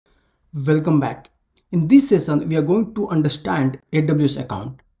Welcome back. In this session, we are going to understand AWS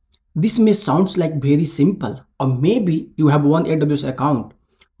account. This may sound like very simple, or maybe you have one AWS account,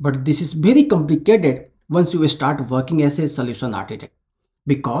 but this is very complicated once you start working as a solution architect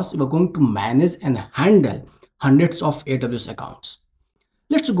because you are going to manage and handle hundreds of AWS accounts.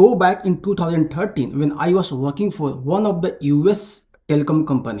 Let's go back in 2013 when I was working for one of the US telecom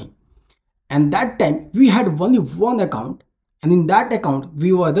company. And that time we had only one account, and in that account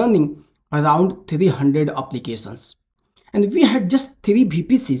we were running around 300 applications, and we had just 3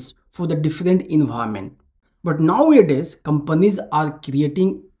 VPCs for the different environment. But nowadays companies are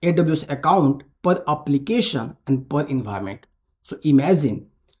creating AWS account per application and per environment. So imagine,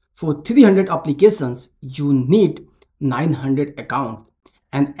 for 300 applications you need 900 accounts,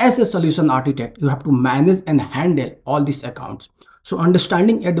 and as a solution architect you have to manage and handle all these accounts. So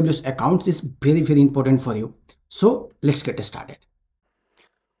understanding AWS accounts is very important for you. So let's get started.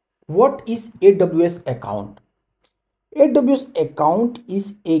 What is AWS account? AWS account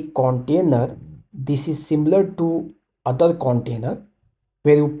is a container. This is similar to other container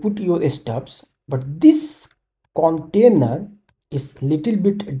where you put your stubs, but this container is little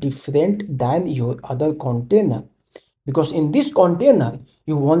bit different than your other container, because in this container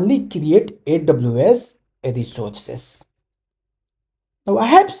you only create AWS resources. Now I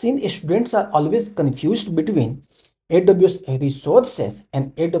have seen students are always confused between AWS resources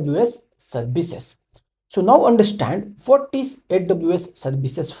and AWS services. So now understand what is AWS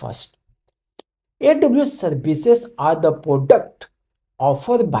services first. AWS services are the product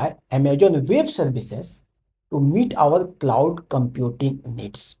offered by Amazon Web Services to meet our cloud computing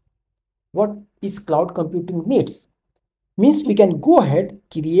needs. What is cloud computing needs? Means we can go ahead,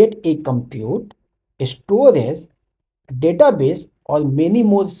 create a compute, a storage, database, or many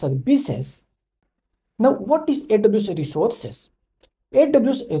more services. Now, what is AWS resources?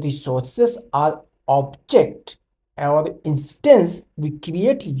 AWS resources are object or instance we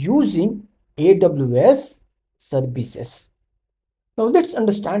create using AWS services. Now, let's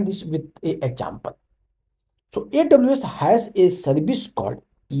understand this with an example. So, AWS has a service called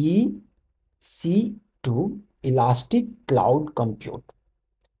EC2, Elastic Cloud Compute.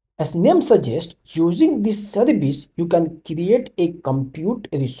 As name suggests, using this service, you can create a compute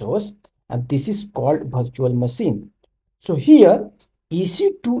resource, and this is called virtual machine. So here,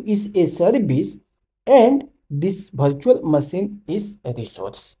 EC2 is a service and this virtual machine is a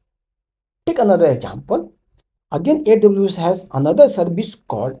resource. Take another example. Again, AWS has another service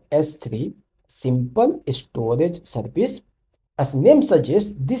called S3, Simple Storage Service. As name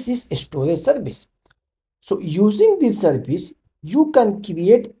suggests, this is a storage service. So using this service, you can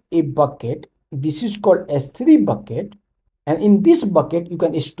create a bucket. This is called S3 bucket, and in this bucket you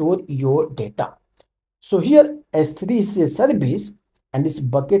can store your data. So here S3 is a service and this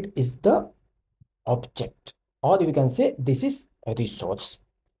bucket is the object, or we can say this is a resource.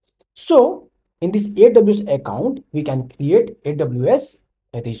 So in this AWS account we can create AWS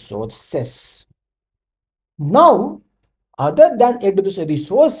resources. Now, other than AWS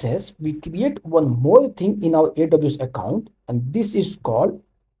resources, we create one more thing in our AWS account, and this is called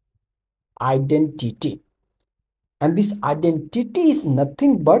identity. And this identity is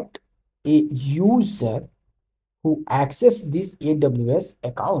nothing but a user who access this AWS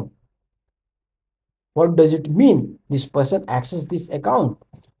account. What does it mean? This person access this account.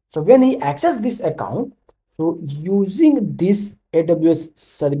 So when he access this account, so using this AWS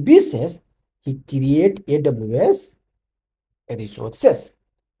services, he create AWS resources.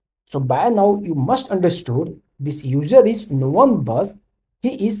 So by now you must understood this user is no one but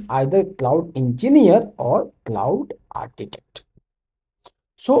he is either cloud engineer or cloud architect.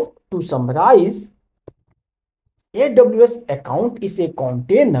 So to summarize, AWS account is a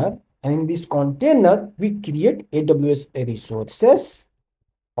container, and in this container we create AWS resources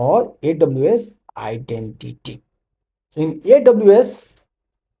or AWS identity. So in AWS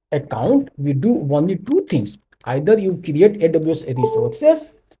account we do only two things. Either you create AWS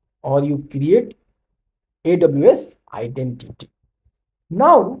resources or you create AWS identity.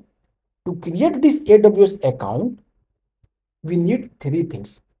 Now, to create this AWS account, we need three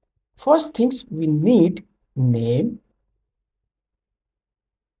things. First things, we need name.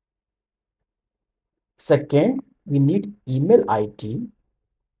 Second, we need email ID.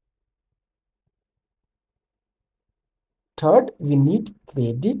 Third, we need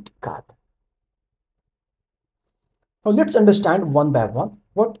credit card. Now let's understand one by one.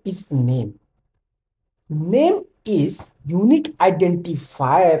 What is name? Name is unique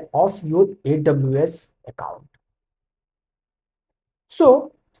identifier of your AWS account.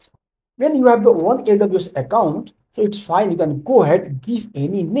 So when you have the one AWS account, so it's fine, you can go ahead, give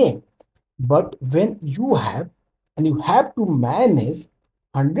any name. But when you have to manage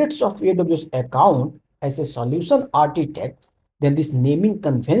hundreds of AWS accounts as a solution architect, then this naming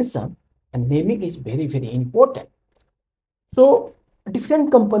convention and naming is very, very important. So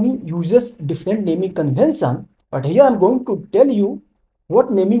different company uses different naming convention, but here I'm going to tell you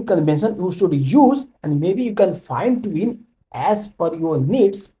what naming convention you should use, and maybe you can fine tune as per your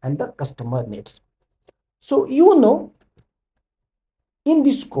needs and the customer needs. So in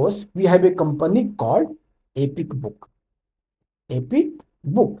this course we have a company called Epic Book. Epic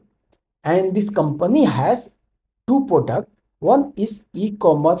Book, and this company has two products. One is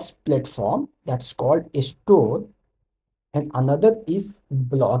e-commerce platform that's called a store, and another is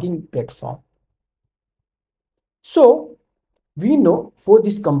blogging platform. So we know for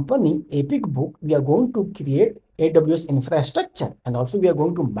this company Epic Book, we are going to create AWS infrastructure and also we are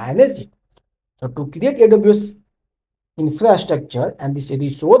going to manage it. So to create AWS infrastructure and these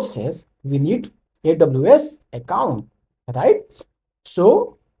resources, we need AWS account, right?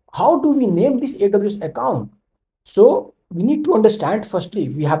 So how do we name this AWS account? So we need to understand, firstly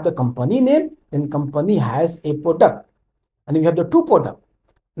we have the company name, then company has a product, and we have the two products.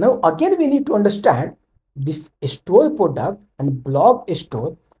 Now again we need to understand this store product and blog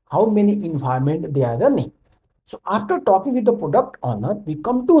store, how many environment they are running. So after talking with the product owner, we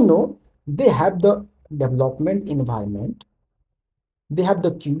come to know they have the development environment, they have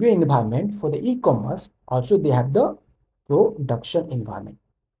the QA environment for the e-commerce, also they have the production environment.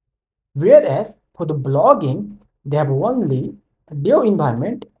 Whereas for the blogging, they have only dev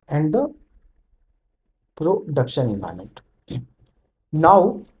environment and the production environment.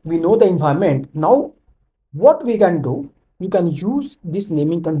 Now we know the environment. Now what we can do, we can use this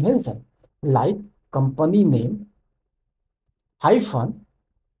naming convention like company name hyphen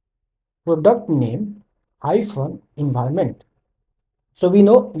product name hyphen environment. So we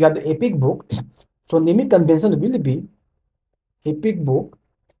know we have the Epic Book. So naming convention will be Epic Book,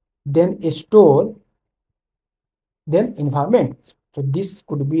 then a store, then environment. So this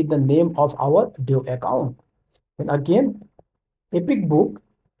could be the name of our dev account. And again, Epic Book,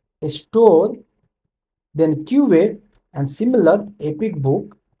 a store, then QA, and similar Epic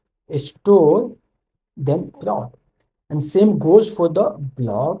Book, a store, then prod. And same goes for the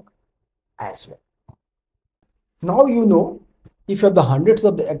blog as well. Now you know, if you have the hundreds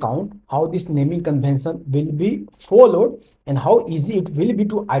of the account, how this naming convention will be followed and how easy it will be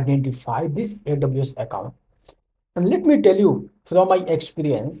to identify this AWS account. And let me tell you from my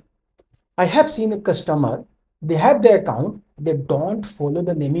experience, I have seen a customer, they have the account, they don't follow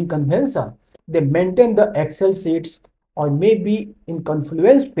the naming convention. They maintain the Excel sheets or maybe in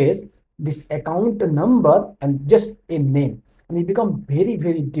Confluence page, this account number and just a name. And it becomes very,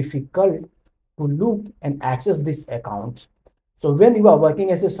 very difficult to look and access these accounts. So when you are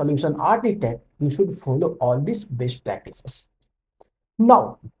working as a solution architect, you should follow all these best practices.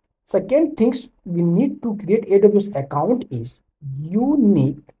 Now, second things we need to create AWS account is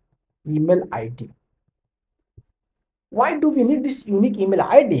unique email ID. Why do we need this unique email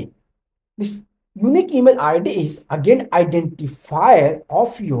ID? This unique email ID is again identifier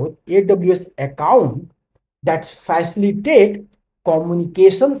of your AWS account that facilitate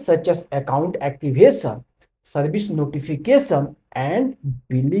communication such as account activation, service notification, and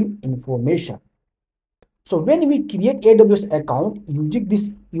billing information. So when we create AWS account using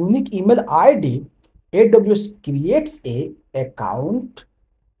this unique email ID, AWS creates a account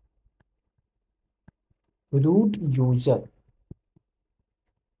root user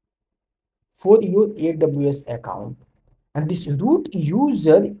for your AWS account, and this root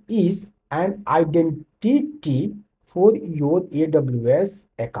user is an identity for your AWS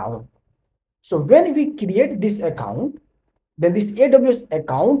account. So when we create this account, then this AWS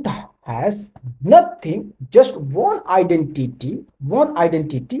account has nothing, just one identity,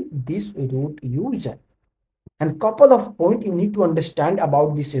 this root user. And couple of points you need to understand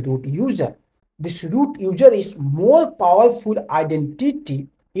about this root user. This root user is more powerful identity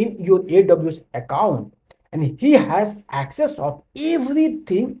in your AWS account, and he has access of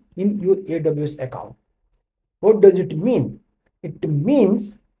everything in your AWS account. What does it mean? It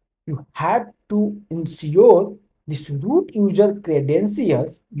means you have to ensure this root user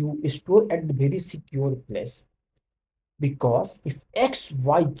credentials you store at a very secure place, because if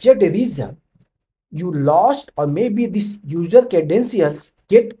XYZ reason you lost or maybe this user credentials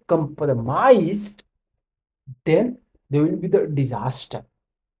get compromised, then there will be the disaster.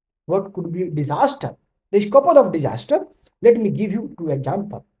 What could be disaster? There's a couple of disaster. Let me give you two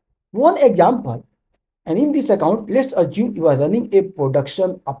examples. One example, and in this account, let's assume you are running a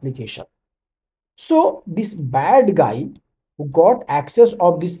production application. So this bad guy who got access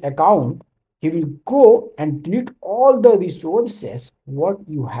of this account he will go and delete all the resources what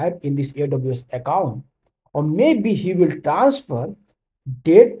you have in this AWS account, or maybe he will transfer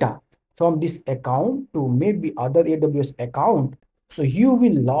data from this account to maybe other AWS account. So you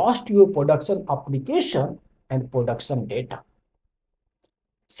will lost your production application and production data.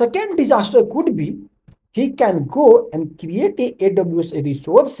 Second disaster could be he can go and create a AWS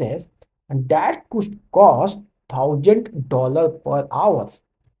resources, and that could cost $1,000 per hours.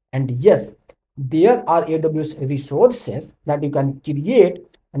 And yes, there are AWS resources that you can create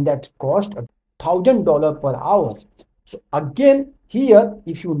and that cost $1,000 per hour. So again, here,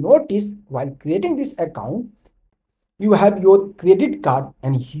 if you notice, while creating this account, you have your credit card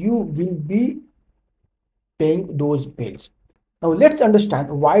and you will be paying those bills. Now let's understand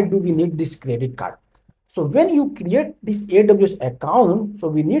why do we need this credit card. So when you create this AWS account, so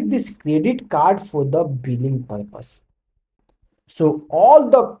we need this credit card for the billing purpose. So all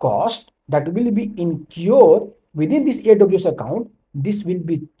the cost that will be incurred within this AWS account, this will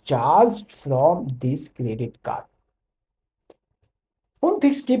be charged from this credit card. One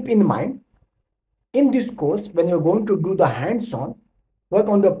thing keep in mind, in this course, when you're going to do the hands-on work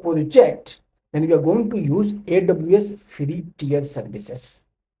on the project, then we are going to use AWS free tier services.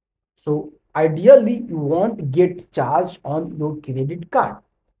 So ideally, you won't get charged on your credit card.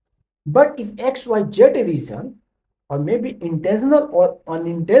 But if XYZ reason, or maybe intentional or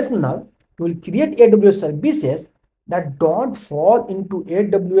unintentional, you will create AWS services that don't fall into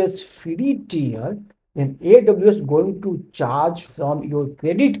AWS free tier, then AWS going to charge from your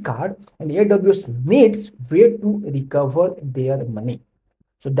credit card, and AWS needs way to recover their money.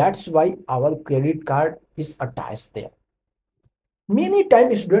 So that's why our credit card is attached there. Many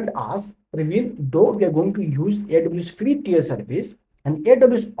times students ask, Praveen, though we are going to use AWS free tier service and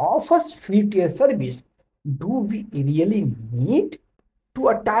AWS offers free tier service, do we really need to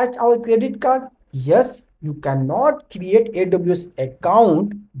attach our credit card? Yes, you cannot create AWS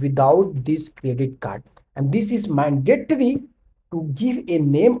account without this credit card. And this is mandatory to give a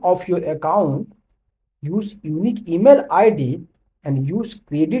name of your account, use unique email ID, and use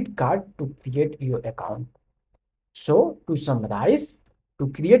credit card to create your account. So to summarize, to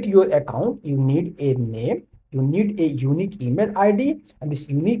create your account, you need a name, you need a unique email ID, and this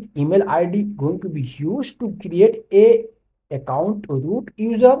unique email ID going to be used to create a account root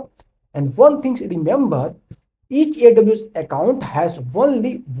user. And one thing to remember, each AWS account has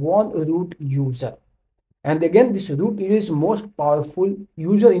only one root user. And again, this root user is most powerful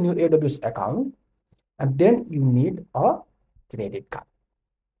user in your AWS account. And then you need a credit card.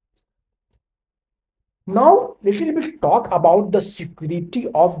 Now, we will talk about the security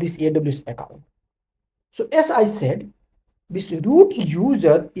of this AWS account. So as I said, this root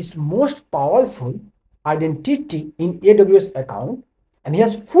user is most powerful identity in AWS account, and he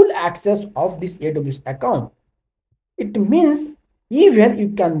has full access of this AWS account. It means even you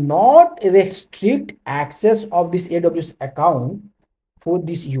cannot restrict access of this AWS account for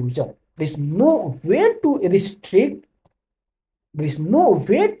this user. There's no way to restrict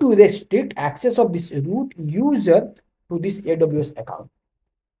access of this root user to this AWS account.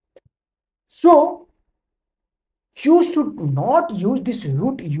 So you should not use this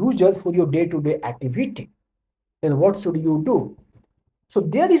root user for your day-to-day activity. Then what should you do? So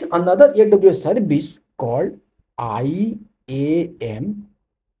there is another AWS service called IAM,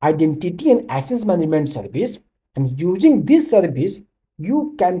 Identity and Access Management Service, and using this service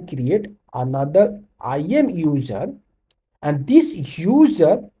you can create another IAM user, and this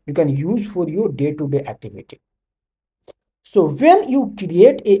user you can use for your day-to-day activity. So when you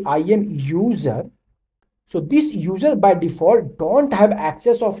create a IAM user, so this user by default don't have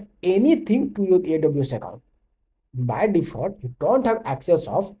access of anything to your AWS account. By default, you don't have access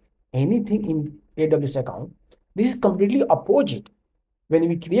of anything in AWS account. This is completely opposite. When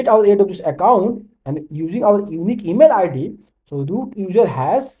we create our AWS account and using our unique email ID, so root user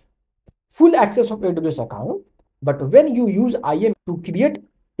has full access of AWS account. But when you use IAM to create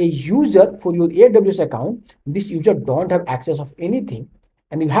a user for your AWS account, this user don't have access of anything,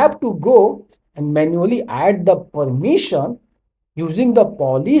 and you have to go and manually add the permission using the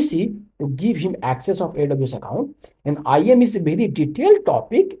policy to give him access of AWS account. And IAM is a very detailed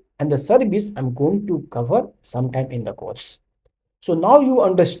topic, and the service I'm going to cover sometime in the course. So now you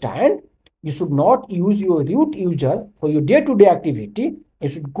understand, you should not use your root user for your day-to-day activity. You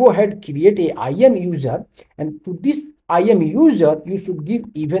should go ahead, create a IAM user, and to this IAM user you should give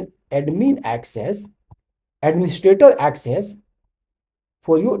even admin access, administrator access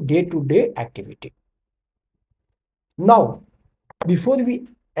for your day-to-day activity. Now, before we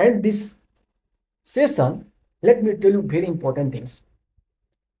end this session, let me tell you very important things.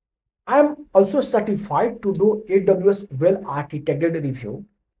 I'm also certified to do AWS well-architected review.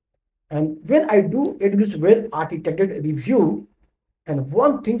 And when I do AWS well-architected review, and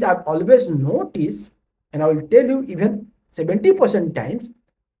one thing I've always noticed, and I will tell you even 70% times,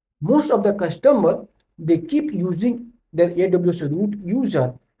 most of the customer, they keep using their AWS root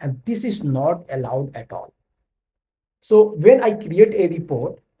user, and this is not allowed at all. So when I create a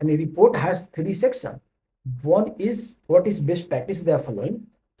report, and a report has three sections. One is what is best practice they are following.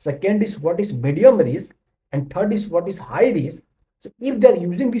 Second is what is medium risk, and third is what is high risk. So if they are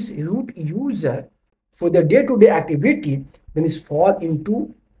using this root user for the day-to-day activity, then it's fall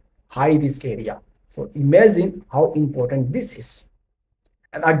into high risk area. So imagine how important this is.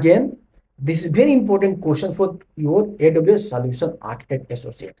 And again, this is very important question for your AWS Solution Architect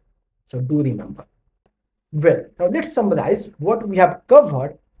Associate. So do remember. Well, now let's summarize what we have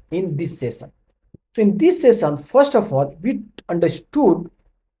covered in this session. So in this session, first of all, we understood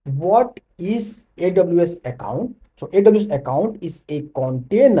what is AWS account. So AWS account is a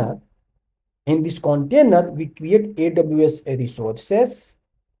container. In this container, we create AWS resources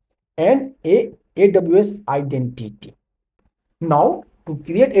and a AWS identity. Now, to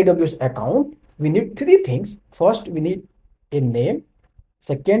create AWS account, we need three things. First, we need a name.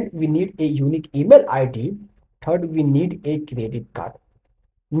 Second, we need a unique email ID. Third, we need a credit card.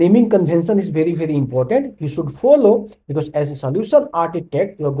 Naming convention is very, very important. You should follow, because as a solution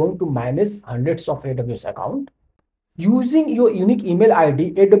architect, you are going to manage hundreds of AWS accounts. Using your unique email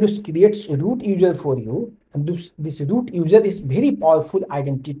ID, AWS creates a root user for you. And this root user is very powerful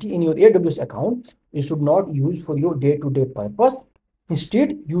identity in your AWS account. You should not use for your day-to-day purpose.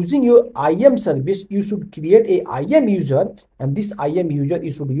 Instead, using your IAM service, you should create a IAM user, and this IAM user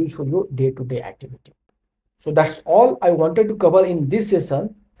you should use for your day-to-day activity. So that's all I wanted to cover in this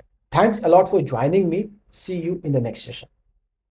session. Thanks a lot for joining me. See you in the next session.